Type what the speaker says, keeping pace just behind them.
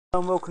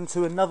And welcome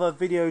to another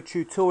video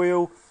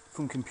tutorial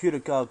from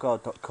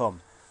computergaga.com.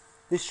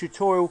 This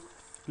tutorial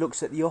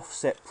looks at the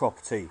offset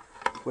property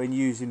when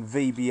using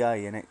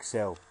VBA in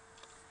Excel.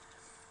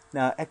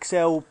 Now,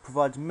 Excel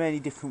provides many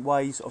different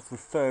ways of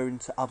referring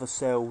to other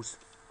cells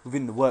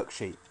within the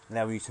worksheet,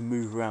 allowing you to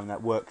move around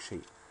that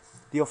worksheet.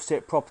 The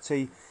offset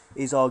property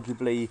is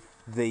arguably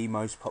the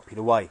most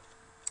popular way.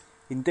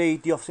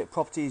 Indeed, the offset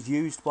property is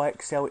used by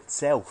Excel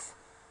itself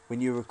when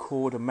you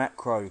record a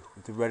macro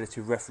with the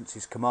relative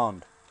references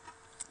command.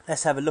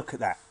 Let's have a look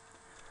at that.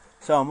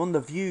 So I'm on the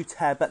View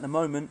tab at the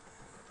moment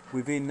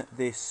within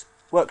this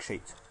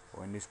worksheet,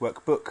 or in this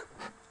workbook.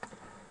 I'm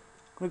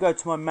going to go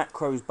to my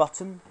Macros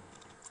button,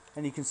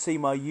 and you can see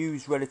my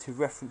Use Relative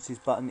References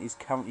button is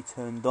currently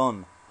turned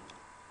on.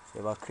 So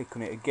if I click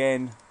on it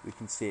again, we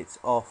can see it's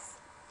off.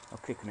 I'll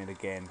click on it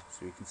again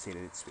so we can see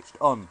that it's switched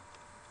on.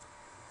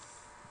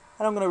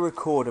 And I'm going to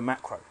record a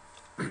macro.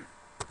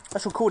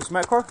 Let's record this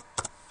macro.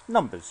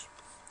 Numbers.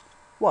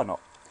 Why not?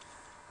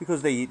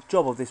 Because the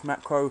job of this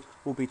macro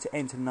will be to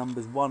enter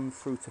numbers 1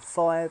 through to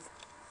 5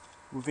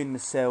 within the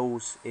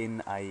cells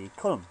in a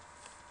column.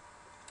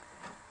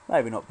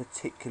 Maybe not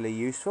particularly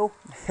useful,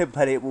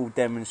 but it will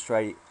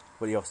demonstrate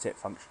what the offset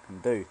function can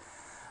do.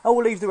 I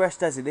will leave the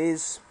rest as it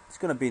is. It's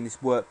going to be in this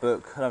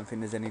workbook. I don't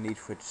think there's any need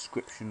for a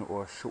description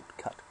or a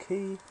shortcut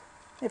key.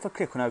 If I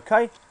click on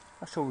OK,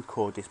 I shall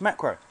record this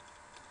macro.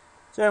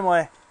 So in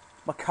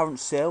my current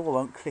cell, I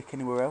won't click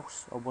anywhere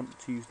else. I want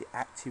to use the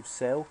active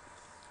cell.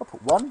 I'll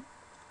put 1.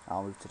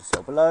 I'll move to the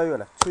cell below, I'll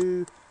have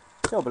 2,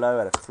 cell below,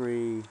 I'll have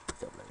 3,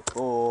 cell below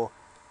 4,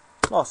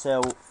 last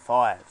cell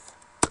 5.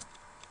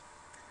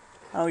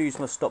 I'll use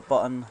my stop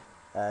button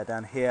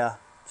down here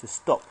to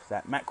stop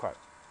that macro.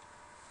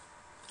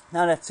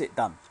 Now that's it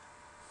done.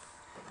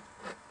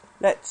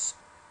 Let's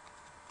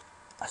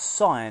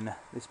assign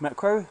this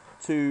macro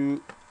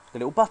to the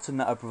little button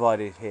that I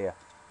provided here.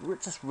 We're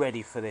just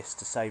ready for this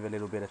to save a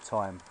little bit of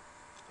time.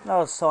 And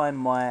I'll assign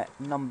my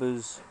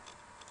numbers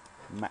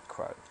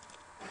macro.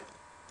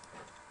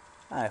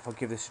 And if I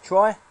give this a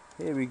try,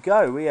 here we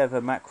go. We have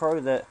a macro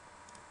that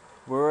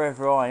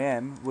wherever I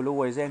am will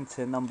always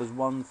enter numbers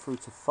 1 through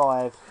to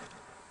 5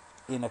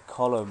 in a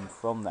column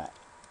from that.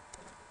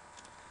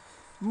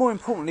 More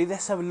importantly,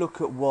 let's have a look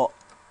at what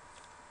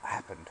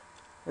happened.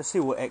 Let's see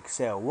what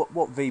Excel,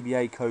 what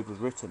VBA code was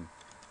written.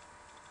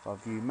 If I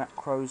view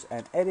macros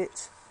and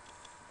edit,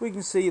 we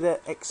can see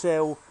that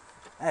Excel,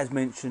 as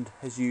mentioned,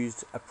 has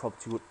used a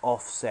property called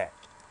offset,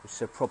 which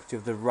is a property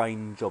of the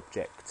range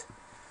object.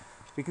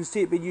 We can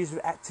see it being used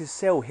with active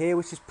cell here,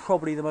 which is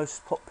probably the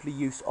most popular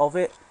use of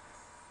it.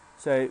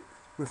 So it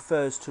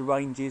refers to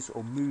ranges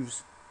or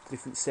moves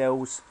different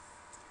cells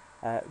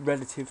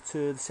relative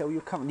to the cell you're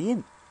currently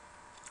in,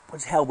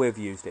 which is how we've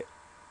used it.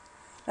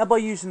 Now, by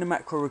using the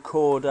macro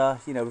recorder,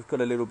 we've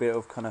got a little bit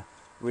of kind of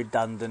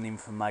redundant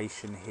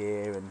information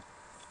here, and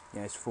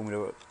it's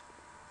formula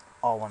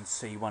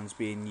R1C1's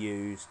being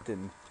used,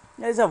 and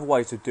there's other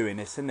ways of doing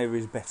this, and there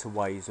is better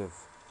ways of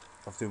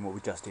doing what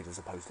we just did as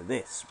opposed to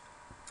this.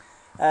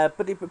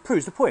 But it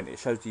proves the point. It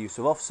shows the use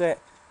of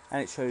offset,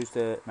 and it shows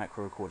the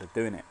macro recorder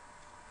doing it.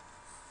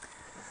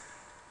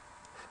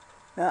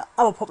 Now,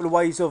 other popular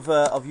ways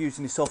of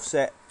using this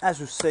offset, as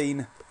we've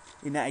seen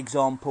in that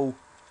example,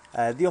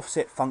 the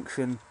offset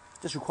function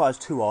just requires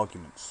 2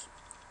 arguments.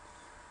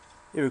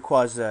 It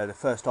requires the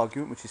first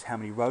argument, which is how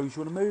many rows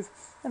you want to move,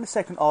 and the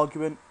second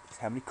argument is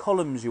how many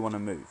columns you want to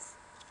move.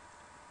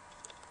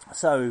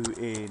 So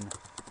in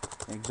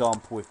an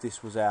example, if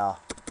this was our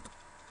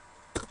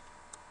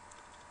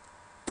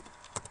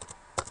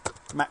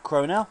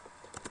macro now,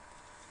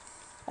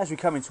 as we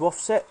come into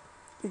offset,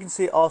 we can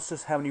see it asks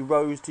us how many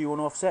rows do you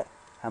want to offset,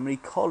 how many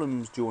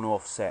columns do you want to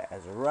offset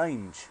as a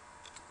range.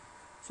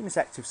 So in this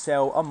active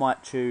cell, I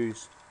might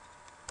choose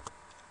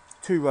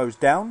 2 rows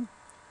down.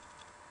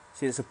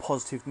 See, it's a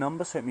positive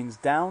number, so it means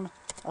down.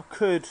 I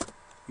could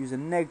use a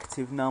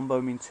negative number,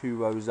 I mean 2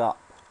 rows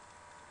up.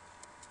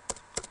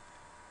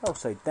 I'll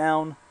say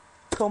down,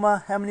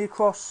 comma, how many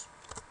across?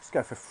 Let's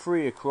go for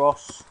 3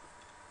 across.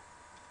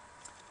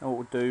 And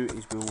what we'll do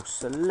is we will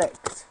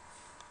select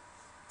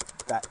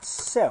that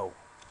cell.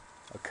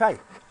 Okay.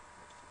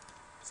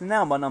 So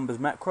now my numbers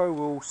macro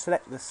will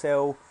select the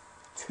cell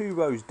 2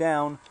 rows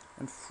down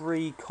and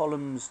 3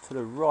 columns to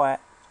the right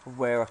of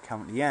where I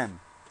currently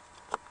am.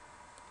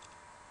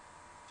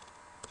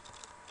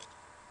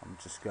 I'm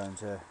just going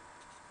to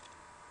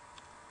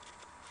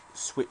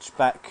switch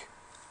back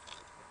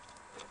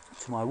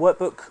to my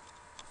workbook.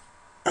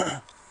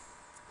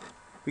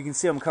 We can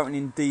see I'm currently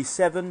in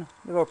D7.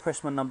 If I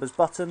press my numbers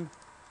button,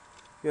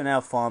 you'll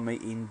now find me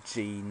in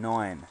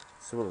G9.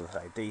 So what do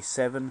I say?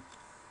 D7,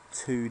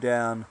 2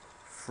 down,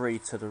 3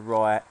 to the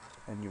right,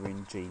 and you're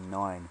in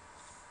G9.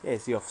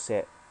 There's the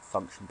offset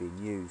function being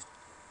used.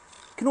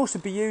 It can also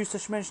be used,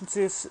 as I mentioned,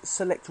 to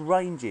select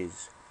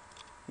ranges.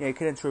 You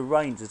can enter a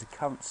range as the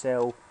current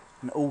cell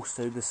and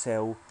also the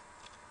cell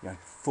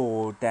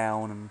 4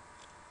 down and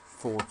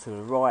 4 to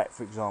the right,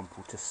 for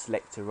example, to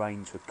select a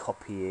range for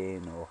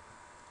copying or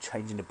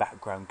changing the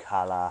background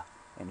colour,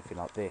 anything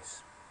like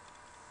this.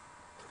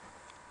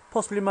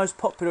 Possibly the most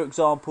popular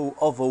example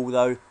of all,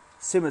 though,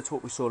 similar to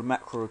what we saw the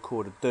macro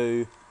recorder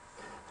do,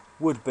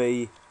 would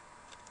be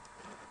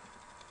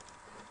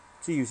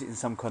to use it in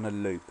some kind of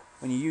loop.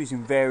 When you're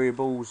using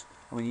variables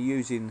and when you're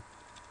using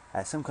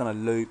some kind of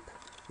loop,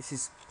 this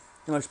is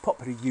the most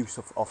popular use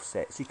of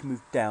offset. So you can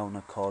move down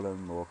a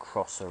column or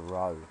across a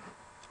row.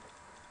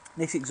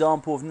 This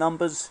example of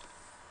numbers,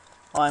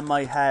 I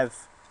may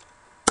have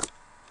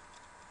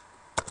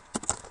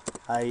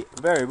a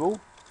variable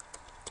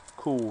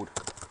called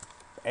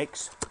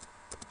x,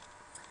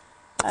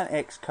 and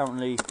x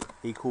currently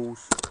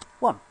equals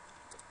 1.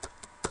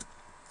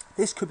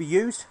 This could be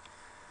used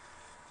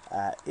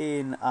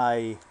in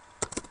a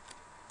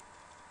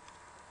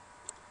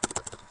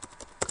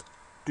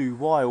do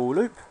while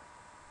loop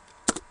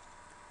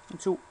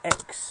until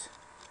x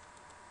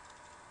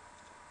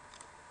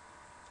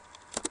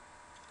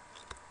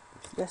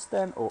is less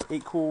than or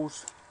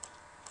equals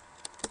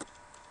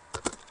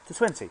to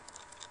 20.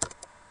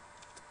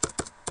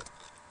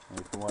 And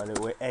we can write a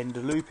little end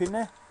loop in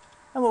there.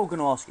 And what we're going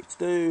to ask it to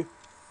do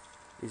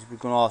is we're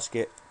going to ask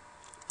it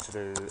to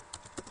do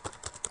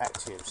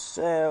active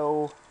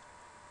cell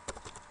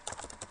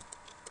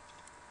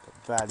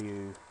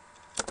value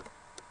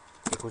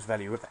equals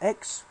value of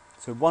x.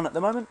 So 1 at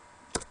the moment.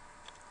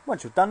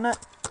 Once you've done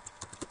that,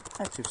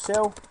 active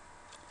cell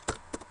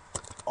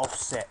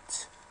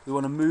offset. We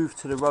want to move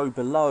to the row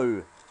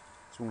below.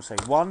 So we want to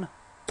say 1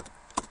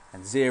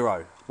 and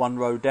 0. 1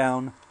 row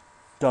down.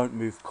 Don't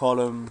move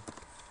column.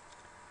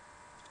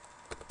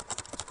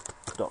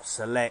 Dot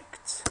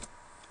select,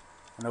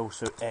 and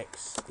also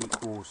x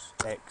equals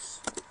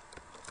x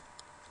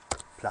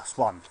plus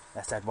 1.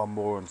 Let's add one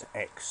more onto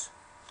x.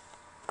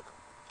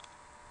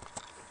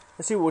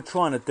 Let's see what we're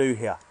trying to do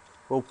here.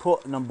 We'll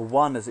put number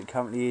 1 as it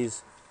currently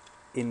is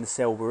in the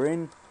cell we're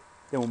in.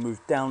 Then we'll move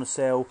down the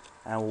cell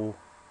and we'll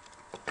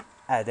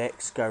add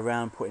x, go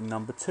around, put in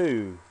number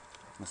 2,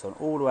 and so on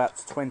all the way up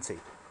to 20.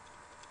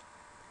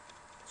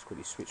 Let's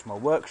quickly switch my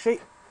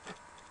worksheet.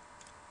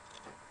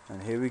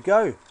 And here we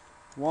go.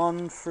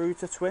 1 through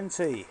to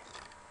 20.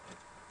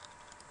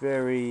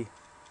 Very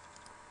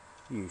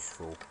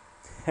useful.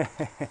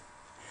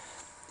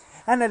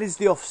 And that is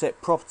the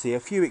offset property. A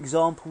few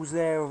examples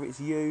there of its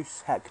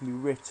use, how it can be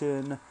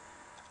written,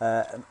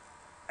 and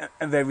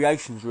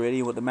variations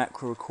really, what the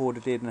macro recorder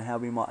did and how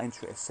we might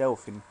enter it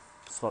itself in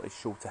slightly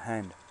shorter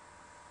hand.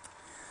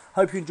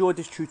 Hope you enjoyed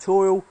this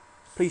tutorial.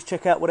 Please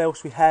check out what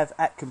else we have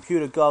at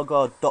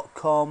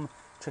computergaga.com.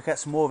 Check out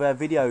some more of our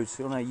videos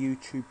on our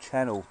YouTube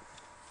channel.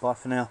 Bye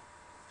for now.